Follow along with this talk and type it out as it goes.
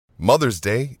Mother's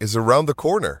Day is around the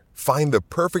corner. Find the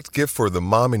perfect gift for the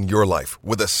mom in your life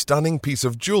with a stunning piece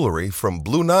of jewelry from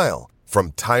Blue Nile.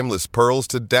 From timeless pearls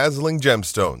to dazzling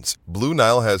gemstones, Blue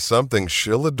Nile has something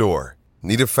she'll adore.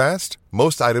 Need it fast?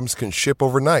 Most items can ship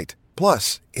overnight.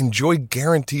 Plus, enjoy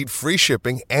guaranteed free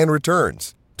shipping and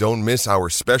returns. Don't miss our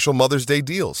special Mother's Day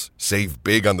deals. Save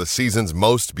big on the season's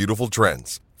most beautiful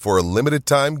trends. For a limited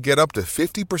time, get up to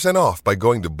 50% off by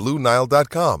going to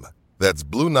BlueNile.com. That's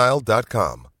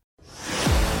BlueNile.com.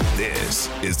 This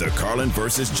is the Carlin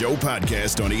versus Joe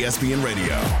podcast on ESPN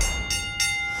Radio.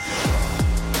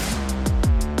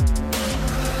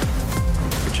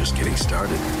 We're just getting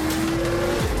started.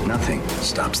 Nothing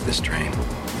stops this train.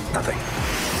 Nothing.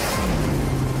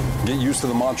 Get used to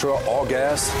the mantra, all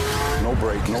gas, no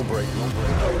brake, no brake, no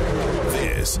brake.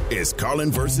 This is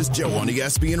Carlin versus Joe on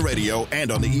ESPN Radio and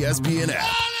on the ESPN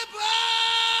app.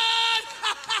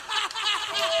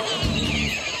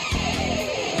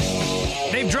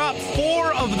 They've dropped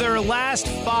 4 of their last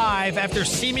 5 after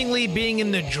seemingly being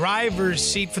in the driver's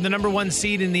seat for the number 1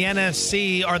 seed in the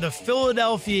NFC. Are the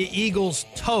Philadelphia Eagles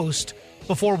toast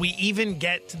before we even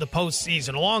get to the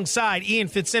postseason? Alongside Ian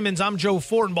Fitzsimmons, I'm Joe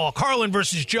Fortenbaugh. Carlin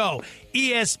versus Joe,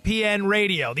 ESPN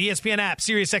Radio, the ESPN app,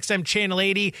 Sirius XM Channel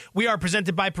 80. We are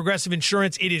presented by Progressive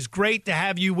Insurance. It is great to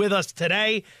have you with us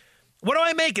today. What do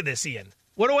I make of this, Ian?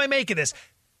 What do I make of this?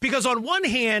 Because on one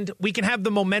hand, we can have the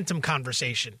momentum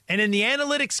conversation. And in the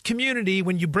analytics community,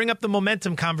 when you bring up the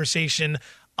momentum conversation,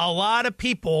 a lot of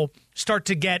people start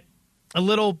to get a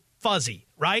little fuzzy,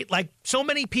 right? Like so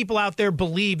many people out there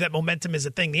believe that momentum is a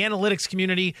thing. The analytics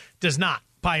community does not,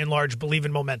 by and large, believe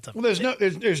in momentum. Well,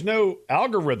 there's no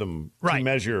algorithm to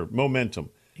measure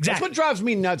momentum. Exactly. That's what drives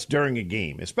me nuts during a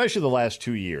game, especially the last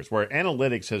 2 years, where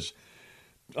analytics has,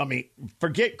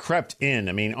 crept in.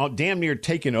 Damn near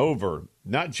taken over,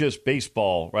 not just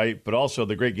baseball, right, but also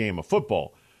the great game of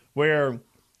football, where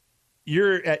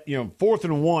you're at 4th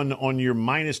and 1 on your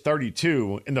minus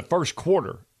 32 in the first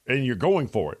quarter, and you're going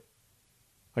for it.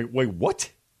 Like, wait, what?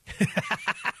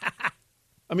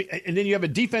 And then you have a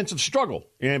defensive struggle.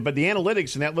 But the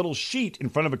analytics in that little sheet in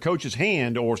front of a coach's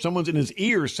hand or someone's in his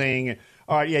ear saying,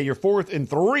 all right, yeah, you're 4th and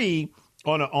 3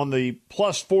 on the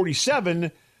plus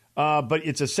 47, but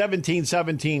it's a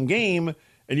 17-17 game,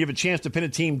 and you have a chance to pin a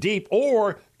team deep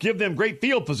or give them great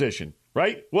field position,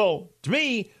 right? Well, to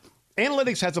me,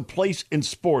 analytics has a place in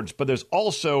sports, but there's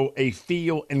also a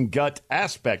feel and gut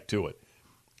aspect to it.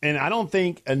 And I don't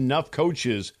think enough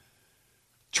coaches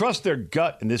trust their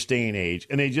gut in this day and age,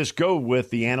 and they just go with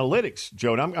the analytics,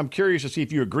 Joe. And I'm curious to see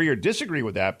if you agree or disagree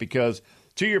with that, because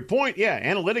to your point, yeah,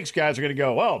 analytics guys are going to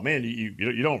go, oh, man,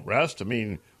 you don't rest.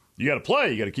 You got to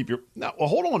play. You got to keep your – now, well,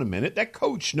 hold on a minute. That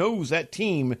coach knows that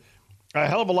team a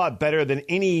hell of a lot better than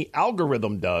any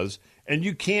algorithm does, and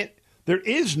you can't – there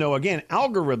is no, again,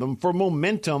 algorithm for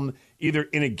momentum either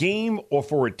in a game or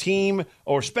for a team,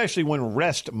 or especially when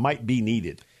rest might be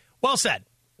needed. Well said.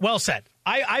 Well said.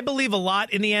 I believe a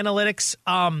lot in the analytics.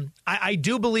 I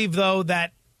do believe, though,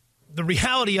 that the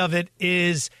reality of it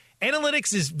is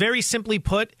analytics is very simply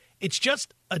put, it's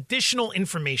just additional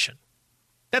information.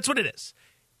 That's what it is.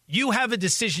 You have a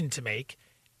decision to make.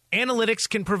 Analytics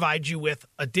can provide you with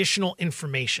additional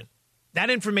information. That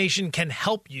information can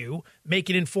help you make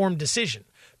an informed decision,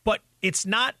 but it's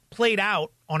not played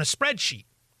out on a spreadsheet.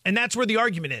 And that's where the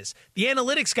argument is. The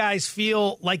analytics guys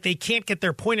feel like they can't get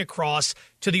their point across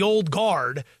to the old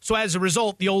guard, so as a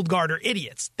result, the old guard are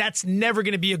idiots. That's never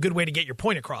going to be a good way to get your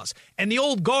point across. And the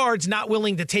old guard's not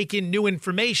willing to take in new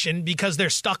information because they're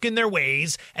stuck in their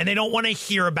ways and they don't want to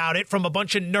hear about it from a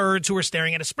bunch of nerds who are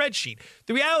staring at a spreadsheet.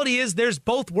 The reality is there's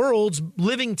both worlds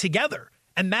living together.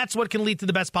 And that's what can lead to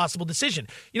the best possible decision.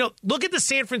 Look at the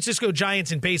San Francisco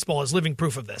Giants in baseball as living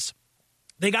proof of this.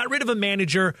 They got rid of a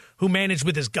manager who managed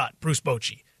with his gut, Bruce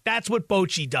Bochy. That's what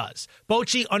Bochy does.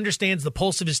 Bochy understands the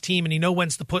pulse of his team, and he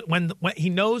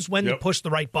knows when to push the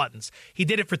right buttons. He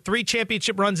did it for 3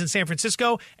 championship runs in San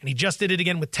Francisco, and he just did it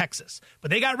again with Texas.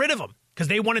 But they got rid of him because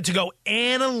they wanted to go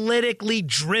analytically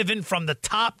driven from the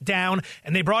top down,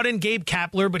 and they brought in Gabe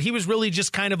Kapler, but he was really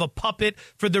just kind of a puppet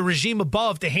for the regime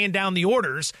above to hand down the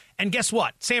orders. And guess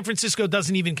what? San Francisco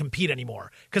doesn't even compete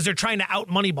anymore because they're trying to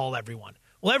out-moneyball everyone.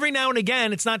 Well, every now and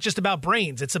again, it's not just about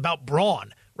brains. It's about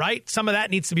brawn, right? Some of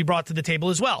that needs to be brought to the table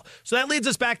as well. So that leads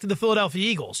us back to the Philadelphia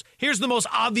Eagles. Here's the most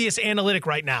obvious analytic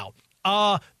right now.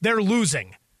 They're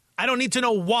losing. I don't need to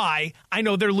know why. I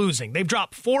know they're losing. They've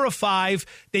dropped 4 of 5.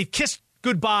 They've kissed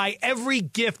goodbye every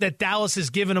gift that Dallas has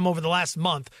given them over the last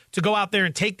month to go out there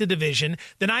and take the division.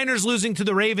 The Niners losing to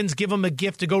the Ravens give them a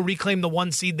gift to go reclaim the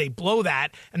 1 seed. They blow that,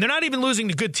 and they're not even losing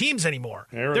to good teams anymore.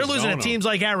 Arizona. They're losing to teams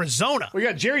like Arizona. We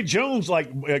got Jerry Jones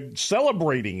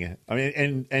celebrating,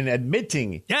 and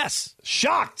admitting, yes,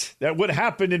 shocked that what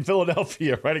happened in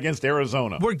Philadelphia right against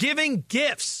Arizona. We're giving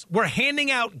gifts. We're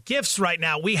handing out gifts right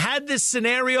now. We had this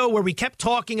scenario where we kept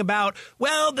talking about,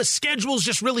 well, the schedule's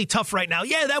just really tough right now.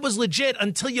 Yeah, that was legit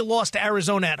until you lost to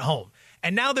Arizona at home.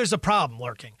 And now there's a problem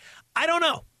lurking. I don't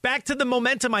know. Back to the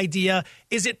momentum idea.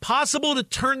 Is it possible to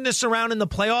turn this around in the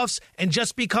playoffs and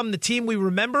just become the team we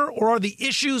remember? Or are the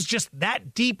issues just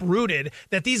that deep-rooted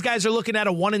that these guys are looking at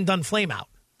a one-and-done flameout?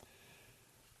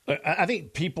 I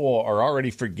think people are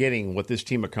already forgetting what this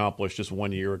team accomplished just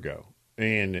 1 year ago.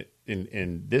 And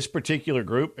in this particular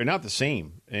group, they're not the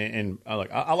same. And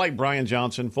I like Brian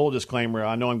Johnson. Full disclaimer,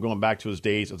 I know I'm going back to his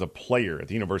days as a player at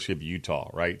the University of Utah,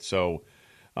 right? So,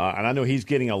 and I know he's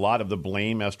getting a lot of the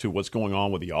blame as to what's going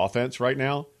on with the offense right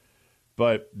now.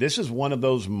 But this is one of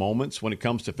those moments when it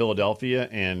comes to Philadelphia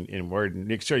and where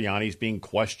Nick Sirianni's being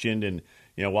questioned. And,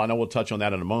 well, I know we'll touch on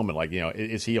that in a moment.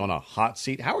 Is he on a hot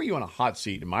seat? How are you on a hot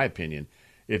seat, in my opinion,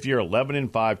 if you're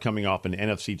 11-5 coming off an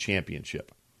NFC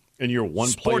championship? And you're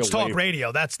one play away. Sports Talk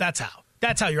Radio. That's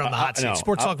how you're on the hot seat.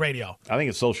 Sports Talk Radio. I think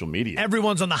it's social media.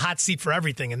 Everyone's on the hot seat for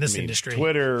everything in this industry.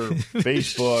 Twitter,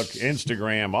 Facebook,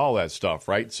 Instagram, all that stuff,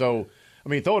 right? So,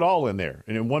 throw it all in there.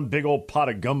 And in one big old pot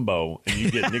of gumbo, and you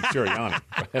get Nick Sirianni.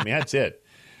 That's it.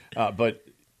 But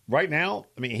right now,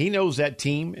 he knows that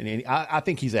team, and I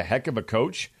think he's a heck of a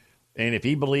coach. And if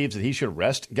he believes that he should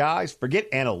rest guys, forget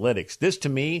analytics. This, to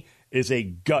me, is a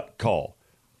gut call.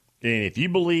 And if you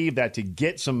believe that to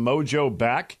get some mojo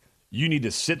back, you need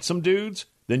to sit some dudes,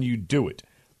 then you do it.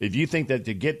 If you think that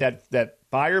to get that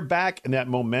fire back and that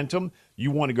momentum,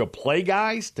 you want to go play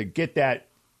guys to get that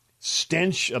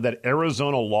stench of that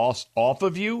Arizona loss off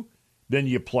of you, then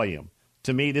you play them.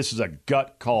 To me, this is a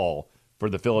gut call for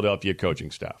the Philadelphia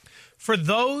coaching staff. For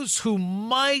those who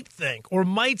might think or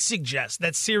might suggest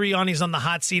that Sirianni's on the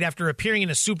hot seat after appearing in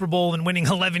a Super Bowl and winning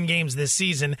 11 games this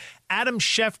season, Adam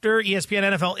Schefter, ESPN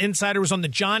NFL insider, was on the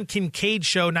John Kincaid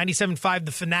Show, 97.5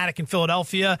 The Fanatic in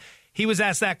Philadelphia. He was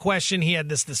asked that question. He had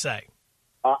this to say.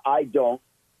 I don't.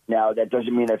 Now, that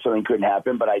doesn't mean that something couldn't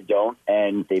happen, but I don't.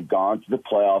 And they've gone to the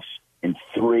playoffs in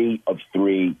 3 of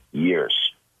 3 years.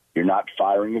 You're not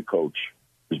firing a coach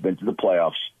who's been to the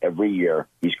playoffs every year.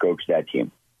 He's coached that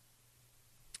team.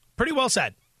 Pretty well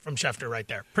said from Schefter right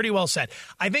there. Pretty well said.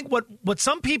 I think what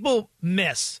some people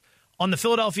miss on the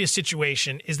Philadelphia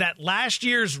situation is that last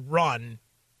year's run,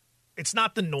 it's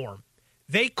not the norm.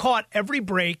 They caught every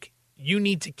break you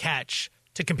need to catch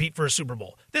to compete for a Super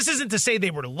Bowl. This isn't to say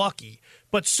they were lucky,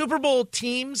 but Super Bowl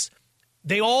teams,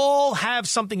 they all have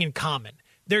something in common.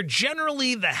 They're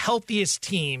generally the healthiest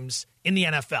teams in the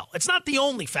NFL. It's not the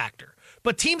only factor,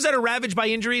 but teams that are ravaged by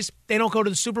injuries, they don't go to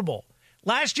the Super Bowl.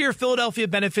 Last year, Philadelphia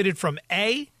benefited from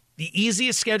A, the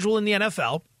easiest schedule in the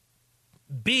NFL,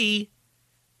 B,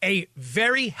 a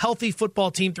very healthy football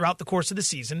team throughout the course of the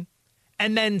season,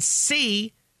 and then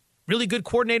C, really good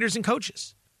coordinators and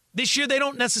coaches. This year, they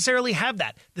don't necessarily have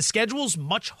that. The schedule's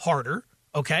much harder,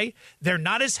 okay? They're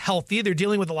not as healthy. They're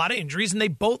dealing with a lot of injuries, and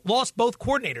they lost both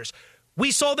coordinators. We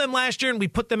saw them last year, and we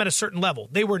put them at a certain level.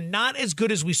 They were not as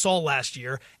good as we saw last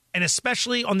year, and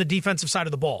especially on the defensive side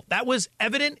of the ball. That was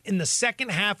evident in the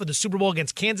second half of the Super Bowl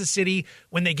against Kansas City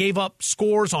when they gave up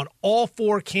scores on all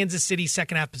 4 Kansas City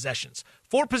second-half possessions.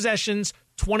 4 possessions,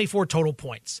 24 total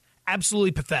points.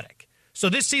 Absolutely pathetic. So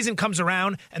this season comes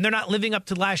around, and they're not living up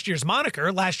to last year's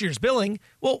moniker, last year's billing.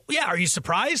 Well, yeah, are you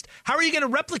surprised? How are you going to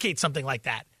replicate something like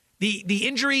that? The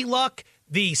injury luck,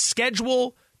 the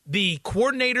schedule, the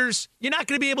coordinators, you're not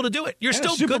going to be able to do it. You're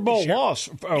still Super good Bowl this year. loss.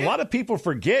 A lot of people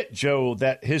forget, Joe,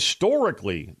 that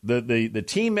historically the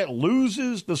team that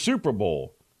loses the Super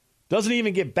Bowl doesn't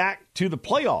even get back to the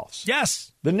playoffs.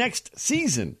 Yes. The next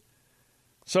season.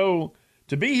 So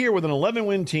to be here with an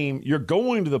 11-win team, you're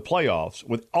going to the playoffs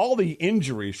with all the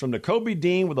injuries from Nakobe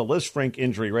Dean with a Lisfranc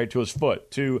injury right to his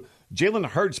foot to Jalen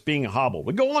Hurts being hobbled.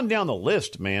 We go on down the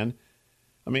list, man.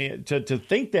 I mean, to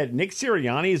think that Nick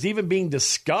Sirianni is even being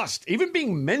discussed, even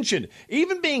being mentioned,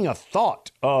 even being a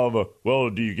thought of, well,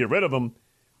 do you get rid of him?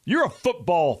 You're a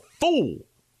football fool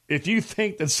if you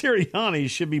think that Sirianni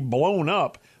should be blown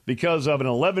up because of an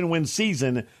 11-win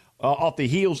season off the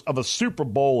heels of a Super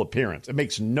Bowl appearance. It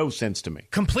makes no sense to me.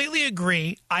 Completely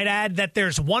agree. I'd add that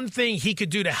there's one thing he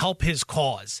could do to help his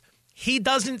cause. He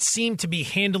doesn't seem to be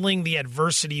handling the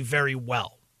adversity very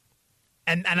well.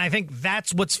 And I think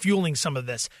that's what's fueling some of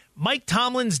this. Mike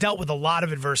Tomlin's dealt with a lot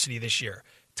of adversity this year.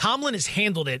 Tomlin has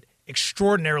handled it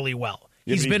extraordinarily well.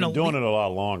 He's been doing it a lot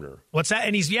longer. What's that?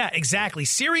 And exactly.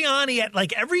 Sirianni, at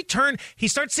like every turn, he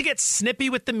starts to get snippy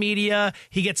with the media.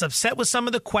 He gets upset with some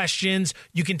of the questions.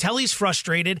 You can tell he's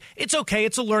frustrated. It's okay.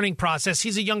 It's a learning process.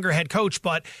 He's a younger head coach,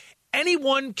 but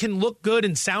anyone can look good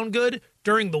and sound good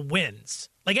during the wins.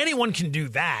 Like, anyone can do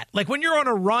that. Like, when you're on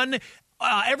a run,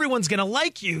 everyone's going to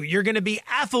like you. You're going to be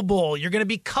affable. You're going to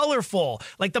be colorful,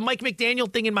 like the Mike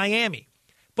McDaniel thing in Miami.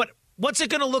 What's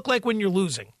it going to look like when you're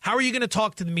losing? How are you going to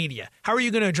talk to the media? How are you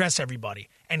going to address everybody?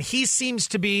 And he seems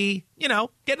to be,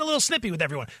 getting a little snippy with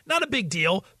everyone. Not a big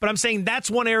deal, but I'm saying that's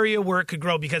one area where it could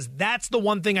grow, because that's the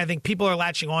one thing I think people are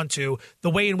latching on to, the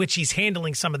way in which he's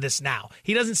handling some of this now.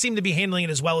 He doesn't seem to be handling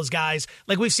it as well as guys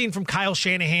like we've seen from Kyle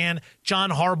Shanahan, John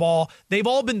Harbaugh. They've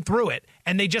all been through it,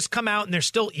 and they just come out and they're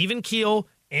still even keel,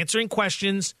 answering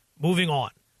questions, moving on.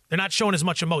 They're not showing as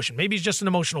much emotion. Maybe he's just an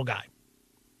emotional guy.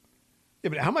 Yeah,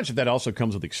 but how much of that also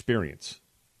comes with experience?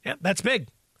 Yeah, that's big.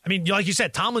 I mean, like you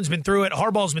said, Tomlin's been through it.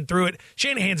 Harbaugh's been through it.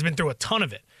 Shanahan's been through a ton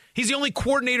of it. He's the only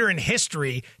coordinator in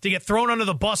history to get thrown under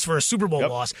the bus for a Super Bowl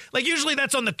loss. Like, usually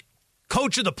that's on the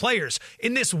coach of the players.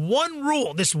 In this one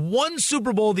rule, this one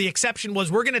Super Bowl, the exception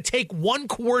was we're going to take one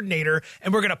coordinator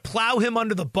and we're going to plow him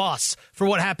under the bus for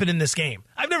what happened in this game.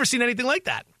 I've never seen anything like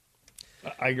that.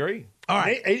 I agree. All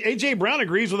right. A.J. Brown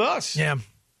agrees with us. Yeah.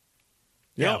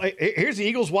 Here's the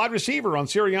Eagles wide receiver on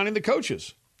Sirianni and the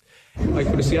coaches. Like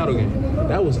for the Seattle game,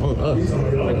 that was on us.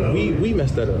 Like we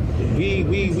messed that up.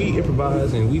 We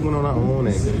improvised and we went on our own.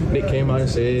 And Nick came out and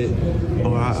said,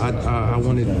 "Oh, I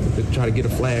wanted to try to get a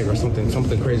flag or something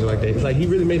crazy like that." It's like he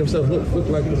really made himself look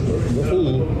like a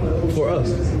fool for us.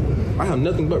 I have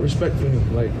nothing but respect for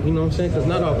him. Like, you know what I'm saying? Because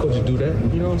not all coaches do that.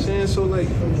 You know what I'm saying? So like,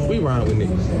 we ride with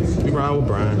Nick. We ride with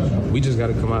Brian. We just got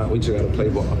to come out. We just got to play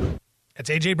ball. That's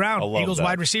A.J. Brown, Eagles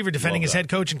wide receiver, defending his head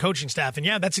coach and coaching staff. And,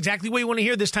 yeah, that's exactly what you want to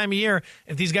hear this time of year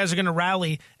if these guys are going to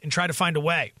rally and try to find a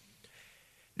way.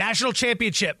 National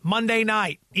Championship, Monday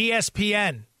night,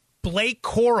 ESPN. Blake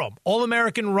Corum,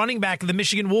 All-American running back of the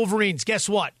Michigan Wolverines. Guess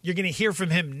what? You're going to hear from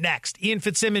him next. Ian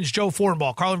Fitzsimmons, Joe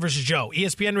Fortenbaugh, Carlin versus Joe,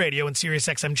 ESPN Radio and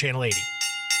SiriusXM Channel 80.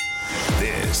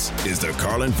 This is the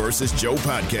Carlin versus Joe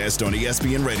podcast on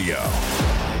ESPN Radio.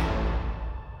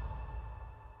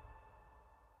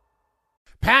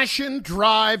 Passion,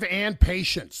 drive, and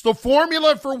patience. The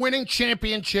formula for winning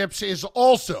championships is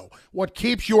also what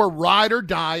keeps your ride or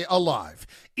die alive.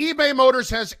 eBay Motors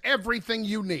has everything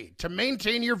you need to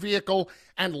maintain your vehicle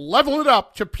and level it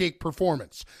up to peak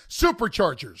performance.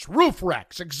 Superchargers, roof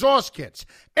racks, exhaust kits,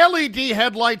 LED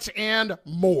headlights, and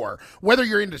more. Whether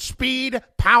you're into speed,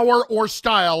 power, or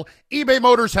style, eBay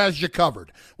Motors has you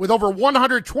covered. With over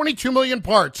 122 million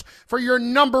parts for your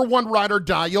number one ride or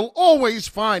die, you'll always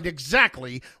find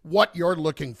exactly what you're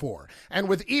looking for. And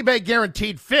with eBay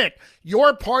Guaranteed Fit,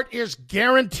 your part is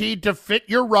guaranteed to fit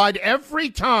your ride every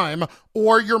time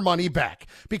or your money back.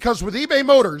 Because with eBay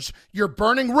Motors, you're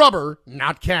burning rubber,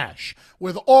 not cash.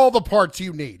 With all the parts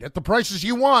you need at the prices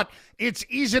you want, it's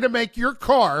easy to make your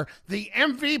car the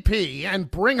MVP and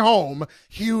bring home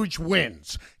huge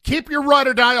wins. Keep your ride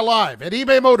or die alive at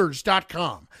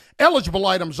ebaymotors.com. Eligible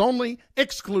items only.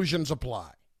 Exclusions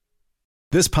apply.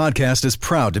 This podcast is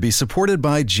proud to be supported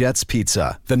by Jets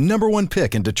Pizza, the #1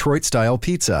 pick in Detroit-style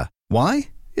pizza. Why?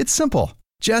 It's simple.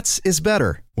 Jets is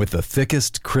better. With the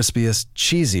thickest, crispiest,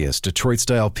 cheesiest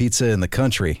Detroit-style pizza in the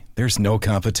country, there's no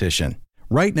competition.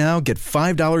 Right now, get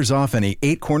 $5 off any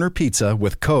 8-corner pizza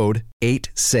with code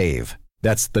 8SAVE.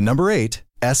 That's the number 8,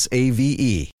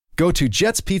 S-A-V-E. Go to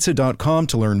jetspizza.com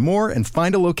to learn more and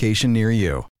find a location near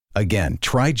you. Again,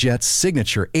 try Jet's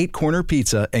signature 8-corner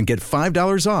pizza and get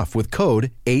 $5 off with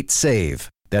code 8SAVE.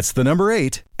 That's the number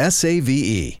 8,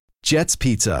 S-A-V-E. Jet's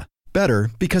Pizza.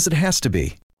 Better because it has to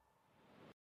be.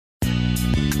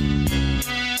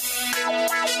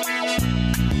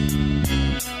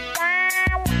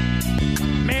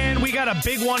 Got a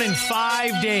big one in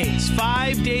 5 days.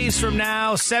 5 days from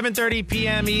now, 7:30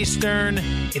 p.m. Eastern.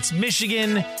 It's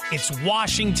Michigan. It's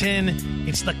Washington.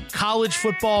 It's the college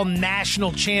football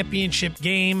national championship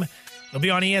game. It'll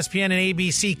be on ESPN and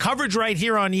ABC. Coverage right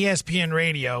here on ESPN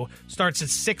Radio starts at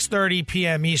 6:30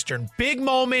 p.m. Eastern. Big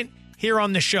moment here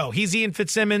on the show. He's Ian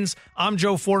Fitzsimmons. I'm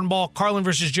Joe Fortenbaugh. Carlin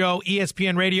versus Joe,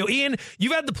 ESPN Radio. Ian,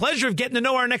 you've had the pleasure of getting to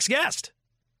know our next guest.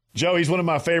 Joe, he's one of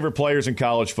my favorite players in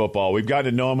college football. We've gotten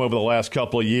to know him over the last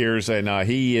couple of years, and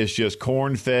he is just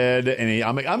corn-fed. And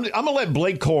I'm going to let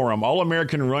Blake Corum,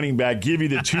 All-American running back, give you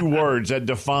the two words that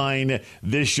define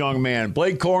this young man.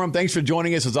 Blake Corum, thanks for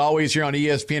joining us, as always, here on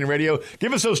ESPN Radio.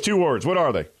 Give us those two words. What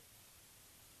are they?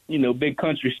 Big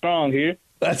country strong here.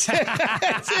 That's it.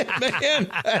 That's it, man.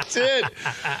 That's it.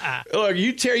 Look,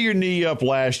 you tear your knee up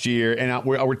last year, and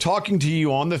we're talking to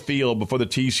you on the field before the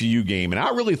TCU game, and I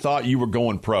really thought you were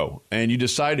going pro, and you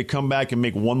decided to come back and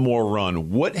make one more run.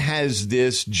 What has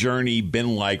this journey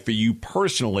been like for you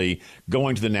personally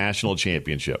going to the national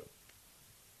championship?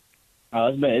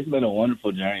 It's been a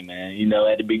wonderful journey, man. You know,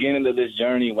 at the beginning of this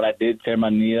journey, when I did tear my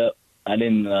knee up, I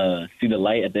didn't see the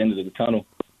light at the end of the tunnel.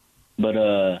 But,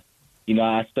 you know,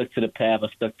 I stuck to the path. I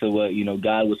stuck to what, you know,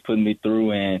 God was putting me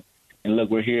through. And look,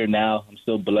 we're here now. I'm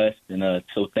so blessed and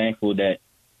so thankful that,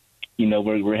 you know,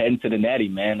 we're heading to the Natty,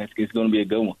 man. It's going to be a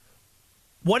good one.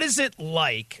 What is it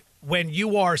like when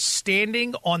you are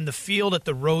standing on the field at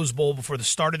the Rose Bowl before the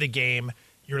start of the game,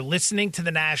 you're listening to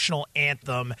the national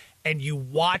anthem, and you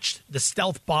watched the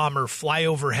stealth bomber fly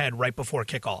overhead right before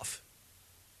kickoff?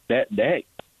 That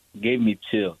gave me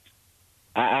chills.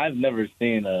 I've never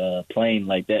seen a plane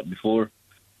like that before.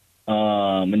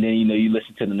 And then, you know, you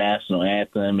listen to the national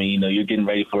anthem and, you know, you're getting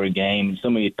ready for a game. And so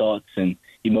many thoughts and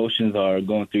emotions are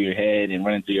going through your head and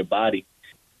running through your body.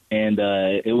 And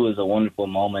it was a wonderful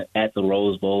moment at the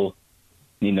Rose Bowl,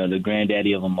 you know, the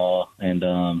granddaddy of them all. And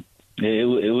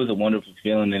it was a wonderful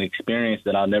feeling and experience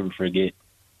that I'll never forget.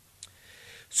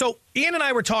 So Ian and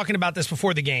I were talking about this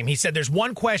before the game. He said there's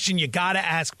one question you got to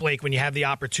ask Blake when you have the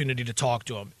opportunity to talk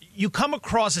to him. You come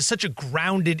across as such a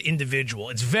grounded individual.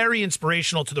 It's very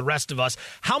inspirational to the rest of us.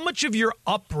 How much of your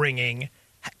upbringing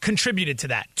contributed to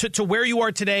that, to where you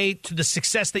are today, to the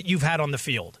success that you've had on the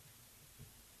field?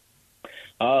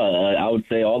 I would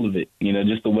say all of it. You know,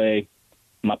 just the way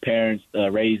my parents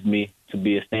raised me to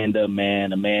be a stand-up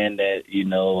man, a man that, you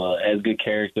know, has good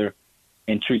character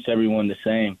and treats everyone the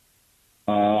same.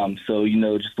 So, you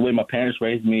know, just the way my parents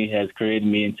raised me has created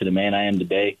me into the man I am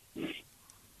today,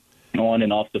 on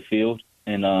and off the field.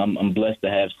 And I'm blessed to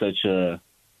have such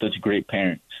great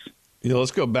parents. You know,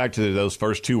 let's go back to those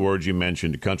first two words you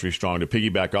mentioned, country strong, to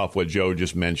piggyback off what Joe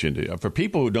just mentioned. For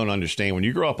people who don't understand, when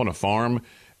you grow up on a farm,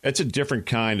 it's a different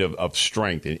kind of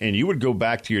strength. And you would go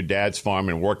back to your dad's farm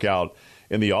and work out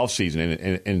in the off-season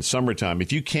and in summertime.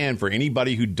 If you can, for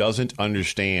anybody who doesn't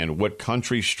understand what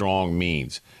country strong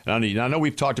means. And I know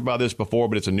we've talked about this before,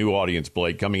 but it's a new audience,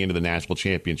 Blake, coming into the national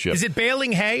championship. Is it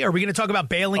baling hay? Are we going to talk about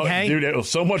baling hay? Dude, it was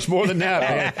so much more than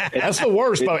that, man. That's the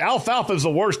worst. Alfalfa is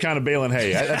the worst kind of baling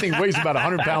hay. I think it weighs about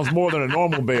 100 pounds more than a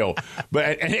normal bale.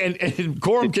 But and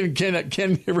Corum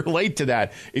can relate to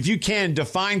that. If you can,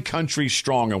 define country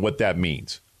strong and what that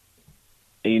means.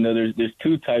 You know, there's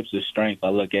two types of strength I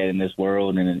look at in this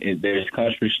world, and there's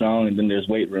country strong, and then there's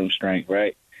weight room strength,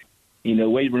 right? You know,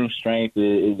 weight room strength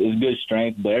is good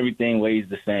strength, but everything weighs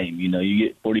the same. You know, you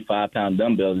get 45-pound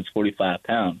dumbbells, it's 45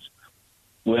 pounds.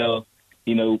 Well,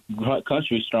 you know,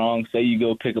 country strong, say you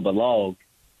go pick up a log,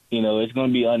 you know, it's going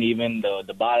to be uneven.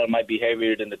 The bottom might be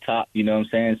heavier than the top, you know what I'm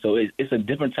saying? So it's a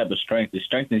different type of strength. It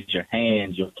strengthens your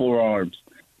hands, your forearms.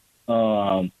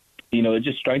 You know, it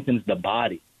just strengthens the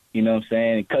body. You know what I'm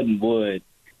saying? Cutting wood,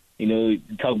 you know,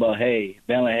 talk about hay,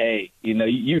 baling hay, you know,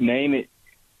 you name it.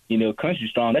 You know, country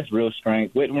strong, that's real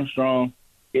strength. Weight room strong,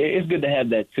 it's good to have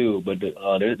that too, but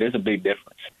there's a big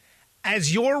difference.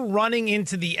 As you're running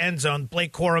into the end zone,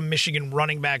 Blake Corum, Michigan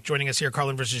running back, joining us here,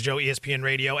 Carlin versus Joe, ESPN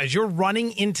Radio. As you're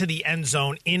running into the end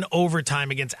zone in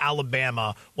overtime against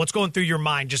Alabama, what's going through your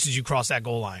mind just as you cross that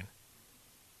goal line?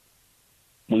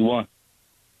 We won.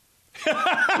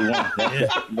 That's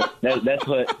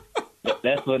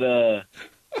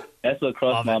what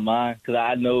crossed my mind, because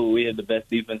I know we have the best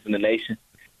defense in the nation.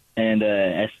 And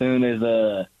as soon as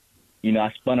you know,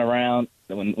 I spun around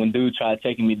when dude tried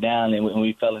taking me down, and when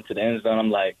we fell into the end zone, I'm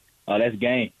like, oh, that's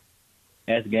game.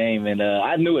 And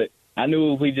I knew it. I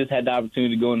knew if we just had the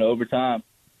opportunity to go into overtime,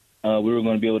 we were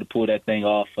going to be able to pull that thing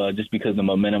off, just because of the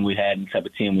momentum we had and the type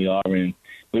of team we are, and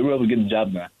we were able to get the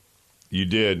job done. You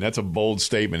did. That's a bold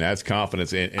statement. That's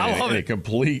confidence in a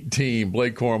complete team.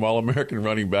 Blake Corum, All-American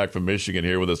running back from Michigan,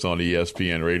 here with us on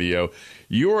ESPN Radio.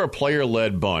 You're a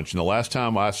player-led bunch, and the last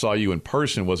time I saw you in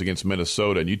person was against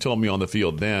Minnesota, and you told me on the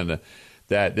field then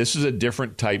that this is a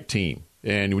different type team.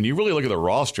 And when you really look at the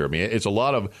roster, I mean, it's a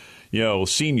lot of, you know,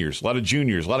 seniors, a lot of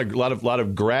juniors, a lot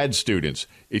of grad students.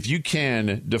 If you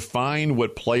can define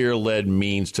what player-led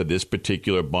means to this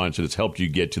particular bunch that has helped you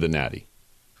get to the Natty.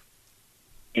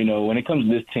 You know, when it comes to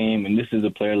this team, and this is a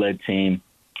player-led team,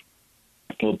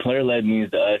 what player-led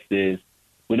means to us is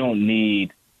we don't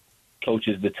need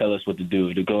coaches to tell us what to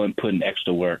do, to go and put in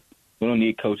extra work. We don't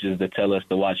need coaches to tell us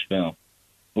to watch film.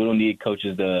 We don't need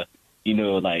coaches to, you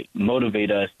know, like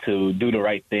motivate us to do the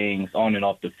right things on and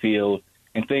off the field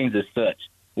and things as such.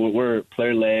 We're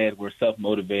player-led. We're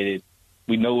self-motivated.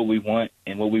 know what we want,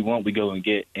 and what we want we go and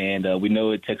get. And we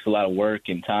know it takes a lot of work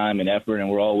and time and effort, and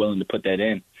we're all willing to put that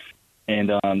in. And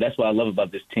that's what I love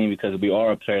about this team, because we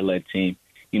are a player-led team.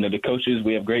 You know, the coaches,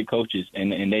 we have great coaches,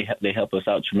 and they help us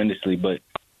out tremendously. But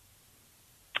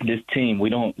this team, we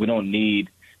don't need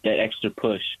that extra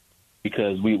push,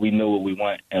 because we know what we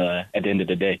want at the end of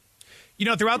the day. You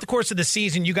know, throughout the course of the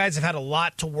season, you guys have had a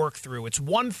lot to work through. It's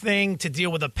one thing to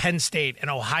deal with a Penn State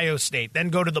and Ohio State, then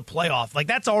go to the playoff. Like,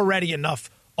 that's already enough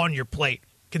on your plate,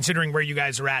 considering where you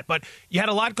guys are at. But you had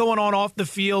a lot going on off the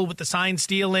field with the sign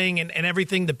stealing and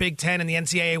everything, the Big Ten and the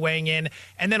NCAA weighing in.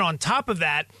 And then on top of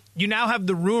that, you now have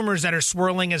the rumors that are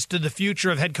swirling as to the future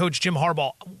of head coach Jim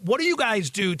Harbaugh. What do you guys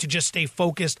do to just stay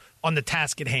focused on the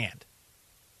task at hand?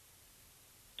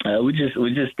 We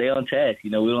just stay on task. You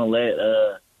know, we don't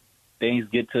let things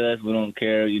get to us. We don't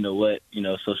care, what,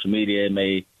 social media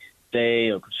may say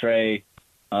or portray.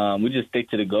 We just stick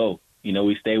to the goal. You know,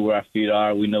 we stay where our feet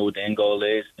are. We know what the end goal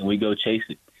is, and we go chase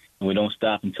it. And we don't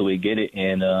stop until we get it.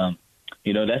 And,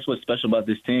 that's what's special about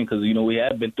this team, because, we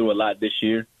have been through a lot this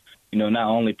year. Not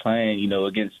only playing,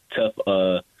 against tough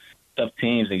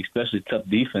teams, and especially tough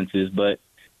defenses, but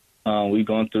we've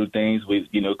gone through things with,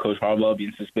 Coach Harbaugh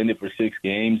being suspended for 6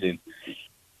 games and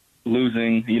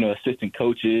losing, assistant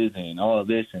coaches and all of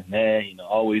this and that,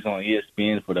 always on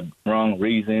ESPN for the wrong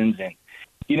reasons. And,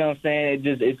 you know what I'm saying?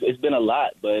 It's been a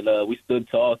lot, but we stood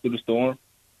tall through the storm.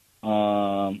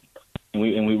 And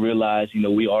we realized,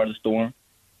 we are the storm.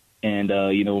 And,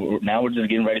 now we're just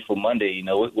getting ready for Monday.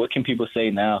 What can people say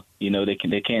now?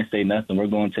 They can't say nothing. We're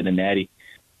going to the Natty.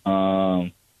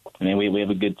 We have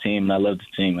a good team, and I love the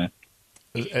team, man.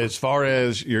 As far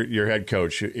as your head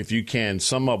coach, if you can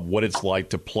sum up what it's like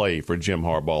to play for Jim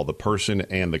Harbaugh, the person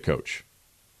and the coach.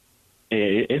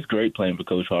 It's great playing for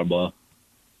Coach Harbaugh.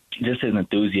 Just his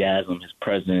enthusiasm, his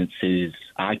presence, his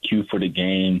IQ for the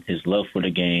game, his love for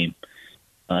the game.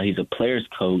 He's a player's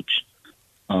coach,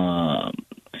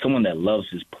 someone that loves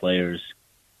his players,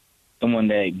 someone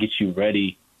that gets you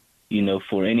ready,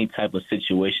 for any type of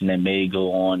situation that may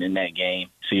go on in that game,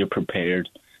 so you're prepared.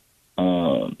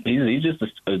 He's just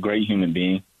a great human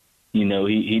being.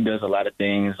 He does a lot of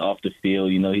things off the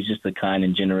field. He's just a kind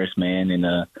and generous man. And,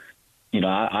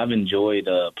 I've enjoyed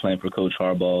playing for Coach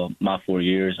Harbaugh my 4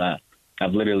 years.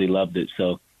 I've literally loved it.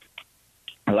 So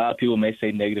a lot of people may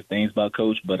say negative things about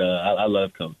Coach, but I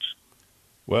love Coach.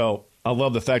 Well, I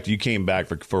love the fact that you came back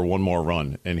for one more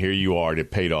run, and here you are. It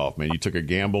paid off, man. You took a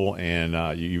gamble,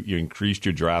 and you increased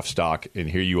your draft stock, and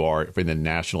here you are in the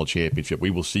national championship. We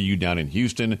will see you down in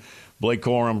Houston. Blake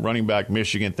Corum, running back,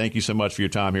 Michigan, thank you so much for your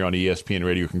time here on ESPN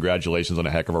Radio. Congratulations on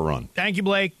a heck of a run. Thank you,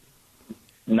 Blake.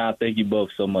 Thank you both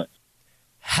so much.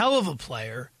 Hell of a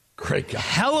player. Great guy.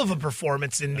 Hell of a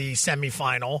performance in the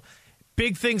semifinal.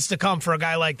 Big things to come for a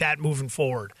guy like that moving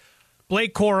forward.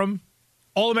 Blake Corum,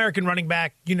 All-American running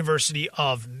back, University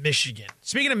of Michigan.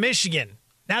 Speaking of Michigan,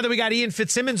 now that we got Ian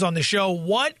Fitzsimmons on the show,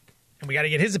 and we got to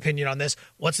get his opinion on this,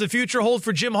 what's the future hold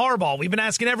for Jim Harbaugh? We've been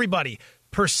asking everybody.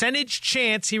 Percentage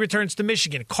chance he returns to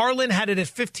Michigan. Carlin had it at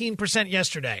 15%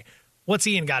 yesterday. What's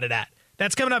Ian got it at?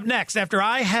 That's coming up next after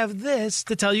I have this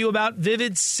to tell you about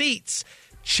Vivid Seats.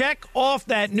 Check off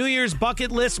that New Year's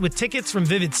bucket list with tickets from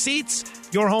Vivid Seats,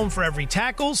 your home for every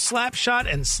tackle, slap shot,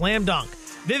 and slam dunk.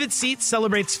 Vivid Seats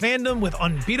celebrates fandom with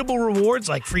unbeatable rewards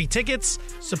like free tickets,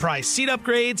 surprise seat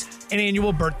upgrades, and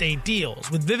annual birthday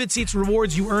deals. With Vivid Seats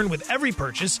rewards you earn with every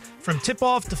purchase, from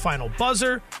tip-off to final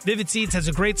buzzer, Vivid Seats has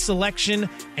a great selection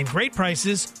and great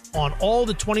prices on all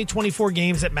the 2024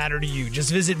 games that matter to you.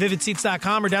 Just visit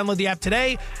VividSeats.com or download the app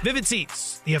today. Vivid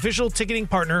Seats, the official ticketing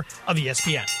partner of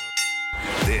ESPN.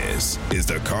 This is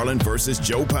the Carlin versus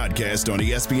Joe podcast on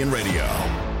ESPN Radio.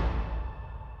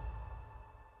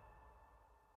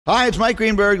 Hi, it's Mike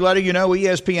Greenberg letting you know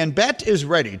ESPN Bet is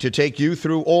ready to take you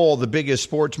through all the biggest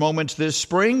sports moments this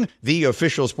spring. The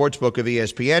official sportsbook of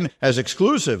ESPN has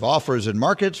exclusive offers and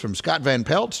markets from Scott Van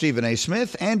Pelt, Stephen A.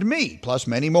 Smith, and me, plus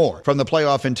many more. From the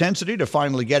playoff intensity to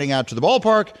finally getting out to the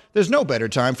ballpark, there's no better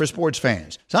time for sports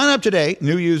fans. Sign up today.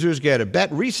 New users get a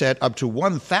bet reset up to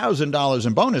 $1,000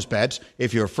 in bonus bets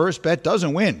if your first bet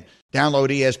doesn't win. Download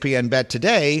ESPN Bet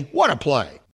today. What a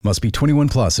play. Must be 21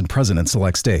 plus and present in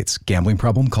select states. Gambling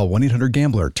problem? Call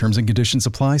 1-800-GAMBLER. Terms and conditions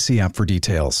apply. See app for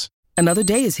details. Another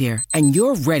day is here, and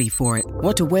you're ready for it.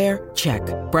 What to wear? Check.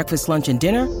 Breakfast, lunch, and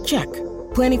dinner? Check.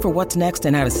 Planning for what's next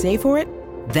and how to save for it?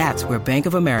 That's where Bank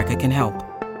of America can help.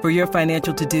 For your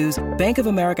financial to-dos, Bank of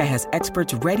America has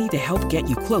experts ready to help get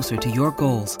you closer to your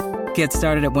goals. Get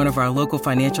started at one of our local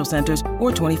financial centers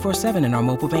or 24/7 in our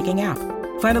mobile banking app.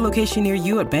 Find a location near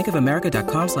you at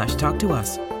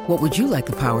bankofamerica.com/talktous. What would you like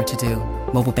the power to do?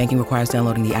 Mobile banking requires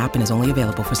downloading the app and is only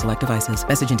available for select devices.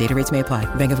 Message and data rates may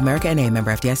apply. Bank of America N.A., member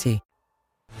FDIC.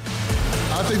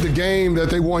 I think the game that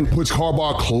they won puts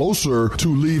Harbaugh closer to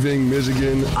leaving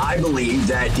Michigan. I believe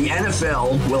that the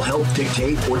NFL will help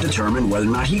dictate or determine whether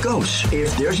or not he goes.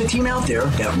 If there's a team out there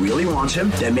that really wants him,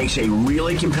 that makes a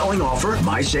really compelling offer,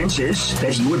 my sense is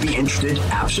that he would be interested,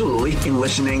 absolutely, in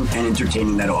listening and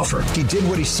entertaining that offer. He did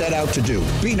what he set out to do.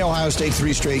 Beating Ohio State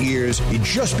 3 straight years. He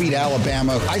just beat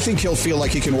Alabama. I think he'll feel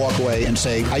like he can walk away and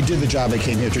say, I did the job I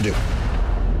came here to do.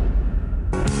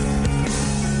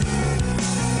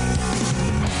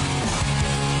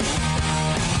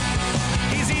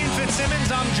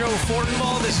 I'm Joe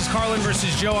Fortenbaugh. This is Carlin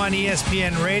versus Joe on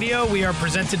ESPN Radio. We are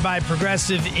presented by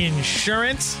Progressive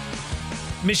Insurance.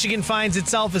 Michigan finds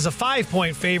itself as a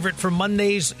 5-point favorite for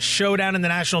Monday's showdown in the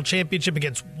national championship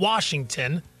against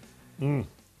Washington.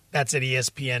 That's at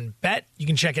ESPN Bet. You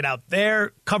can check it out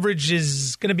there. Coverage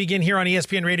is going to begin here on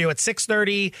ESPN Radio at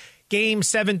 6:30. Game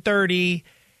 7:30.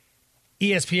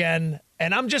 ESPN.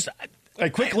 And I'm just... Hey,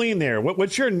 quick lean there.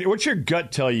 What's your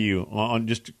gut tell you on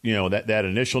just that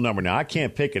initial number? Now I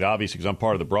can't pick it obviously because I'm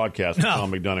part of the broadcast with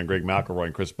Tom McDonough and Greg McElroy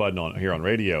and Chris Budden here on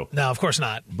radio. No, of course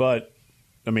not. But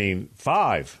I mean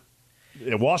 5.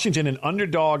 Washington an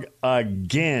underdog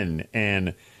again,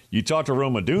 and you talk to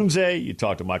Roma Dunze, you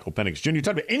talk to Michael Penix Jr., you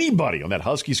talk to anybody on that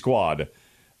Husky squad,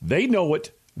 they know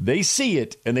it, they see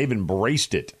it, and they've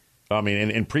embraced it. I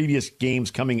mean, in previous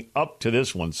games coming up to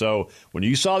this one. So when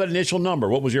you saw that initial number,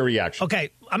 what was your reaction?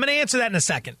 Okay, I'm going to answer that in a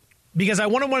second because I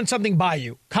want to run something by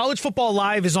you. College Football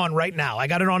Live is on right now. I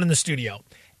got it on in the studio.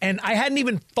 And I hadn't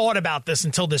even thought about this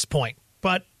until this point.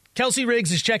 But Kelsey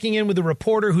Riggs is checking in with a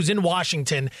reporter who's in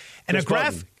Washington. And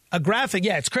a graphic,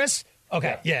 yeah, it's Chris?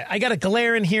 Okay, yeah. I got a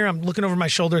glare in here. I'm looking over my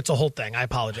shoulder. It's a whole thing. I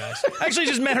apologize. I actually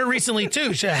just met her recently,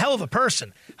 too. She's a hell of a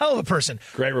person.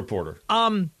 Great reporter.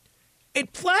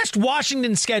 It flashed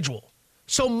Washington's schedule.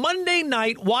 So Monday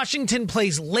night, Washington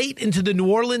plays late into the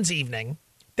New Orleans evening.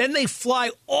 Then they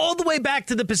fly all the way back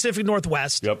to the Pacific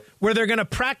Northwest, where they're going to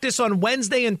practice on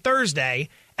Wednesday and Thursday,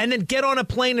 and then get on a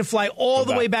plane and fly all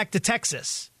the way back to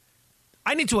Texas.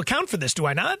 I need to account for this, do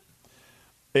I not?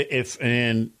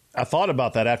 And I thought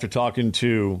about that after talking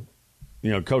to,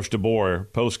 Coach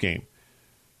DeBoer post-game.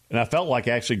 And I felt like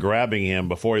actually grabbing him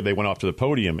before they went off to the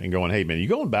podium and going, hey, man, you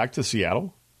going back to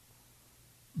Seattle?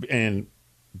 And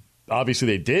obviously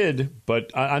they did,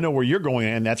 but I know where you're going,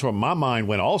 and that's where my mind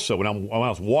went also when I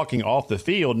was walking off the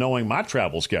field knowing my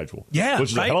travel schedule. Yeah,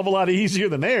 which is a hell of a lot easier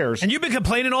than theirs. And you've been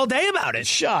complaining all day about it.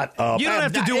 Shut up. You don't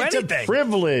have to do anything. It's a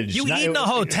privilege. You eat in a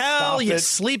hotel, you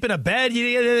sleep in a bed,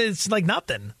 it's like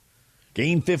nothing.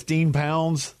 Gain 15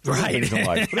 pounds. Right.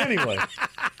 But anyway,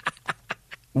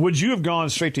 would you have gone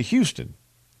straight to Houston?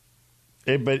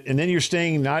 And then you're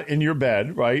staying not in your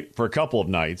bed, right, for a couple of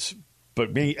nights.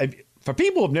 But for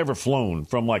people who have never flown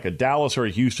from like a Dallas or a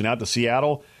Houston out to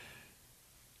Seattle,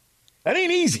 that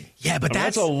ain't easy. Yeah, but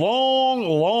that's a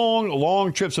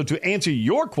long trip. So to answer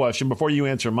your question before you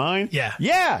answer mine,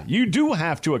 you do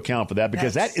have to account for that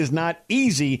because that is not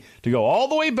easy to go all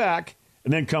the way back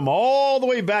and then come all the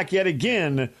way back yet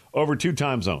again over 2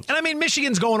 time zones. And I mean,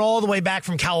 Michigan's going all the way back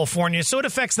from California, so it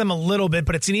affects them a little bit,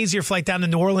 but it's an easier flight down to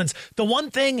New Orleans. The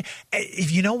one thing,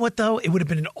 if you know what, though, it would have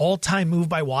been an all-time move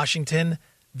by Washington,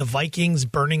 the Vikings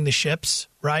burning the ships,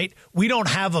 right? We don't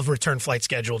have a return flight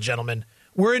schedule, gentlemen.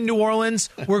 We're in New Orleans.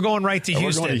 We're going right to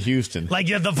Houston. We're going to Houston. Like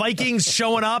the Vikings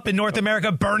showing up in North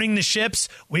America, burning the ships.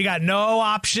 We got no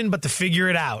option but to figure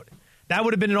it out. That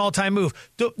would have been an all-time move.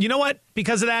 You know what?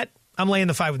 Because of that, I'm laying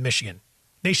the 5 with Michigan.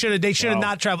 They should have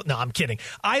not traveled. No, I'm kidding.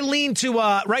 I lean to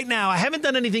right now. I haven't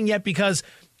done anything yet because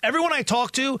everyone I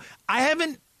talk to, I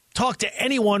haven't talked to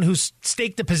anyone who's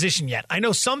staked a position yet. I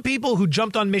know some people who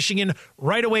jumped on Michigan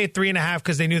right away at 3.5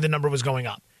 because they knew the number was going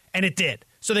up, and it did.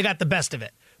 So they got the best of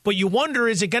it. But you wonder,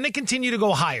 is it going to continue to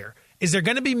go higher? Is there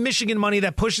going to be Michigan money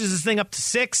that pushes this thing up to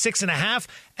 6, 6.5,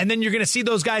 and then you're going to see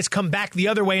those guys come back the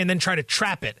other way and then try to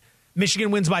trap it?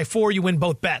 Michigan wins by 4, you win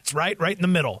both bets, right? Right in the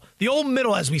middle. The old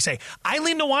middle, as we say. I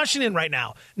lean to Washington right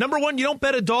now. Number 1, you don't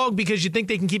bet a dog because you think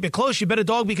they can keep it close. You bet a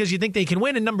dog because you think they can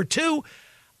win. And number 2,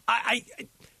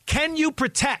 can you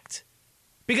protect?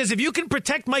 Because if you can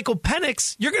protect Michael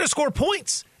Penix, you're going to score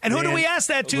points. And who did we ask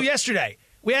that to yesterday?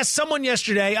 We asked someone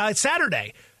yesterday,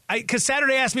 Saturday. Because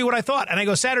Saturday asked me what I thought. And I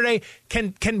go, Saturday,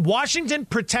 can Washington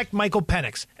protect Michael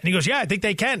Penix? And he goes, yeah, I think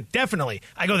they can, definitely.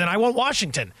 I go, then I want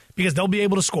Washington because they'll be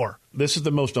able to score. This is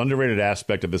the most underrated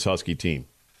aspect of this Husky team.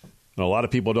 And a lot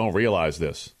of people don't realize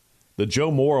this. The Joe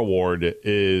Moore Award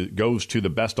goes to the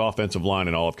best offensive line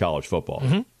in all of college football.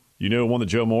 You know who won the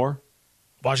Joe Moore?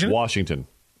 Washington? Washington.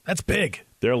 That's big.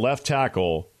 Their left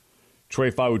tackle Trey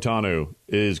Fautanu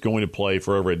is going to play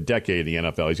for over a decade in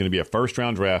the NFL. He's going to be a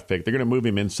first-round draft pick. They're going to move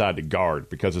him inside to guard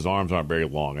because his arms aren't very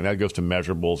long, and that goes to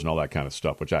measurables and all that kind of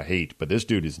stuff, which I hate. But this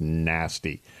dude is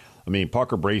nasty. I mean,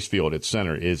 Parker Bracefield at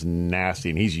center is nasty,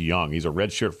 and he's young. He's a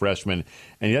redshirt freshman,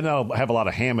 and he doesn't have a lot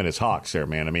of ham in his hocks there,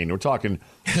 man. I mean, we're talking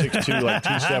 6'2", like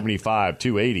 275,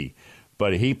 280.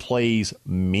 But he plays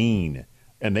mean,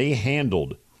 and they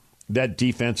handled that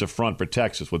defensive front for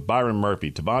Texas with Byron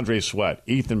Murphy, Tavondre Sweat,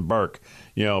 Ethan Burke,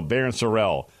 Barron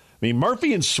Sorrell. I mean,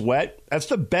 Murphy and Sweat, that's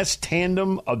the best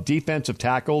tandem of defensive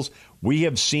tackles we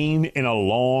have seen in a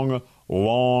long,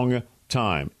 long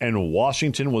time. And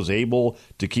Washington was able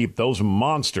to keep those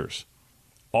monsters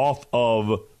off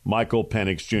of Michael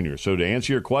Penix Jr. So to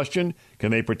answer your question,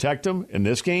 can they protect him in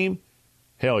this game?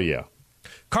 Hell yeah.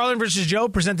 Carlin versus Joe,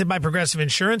 presented by Progressive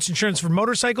Insurance. Insurance for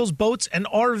motorcycles, boats, and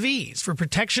RVs. For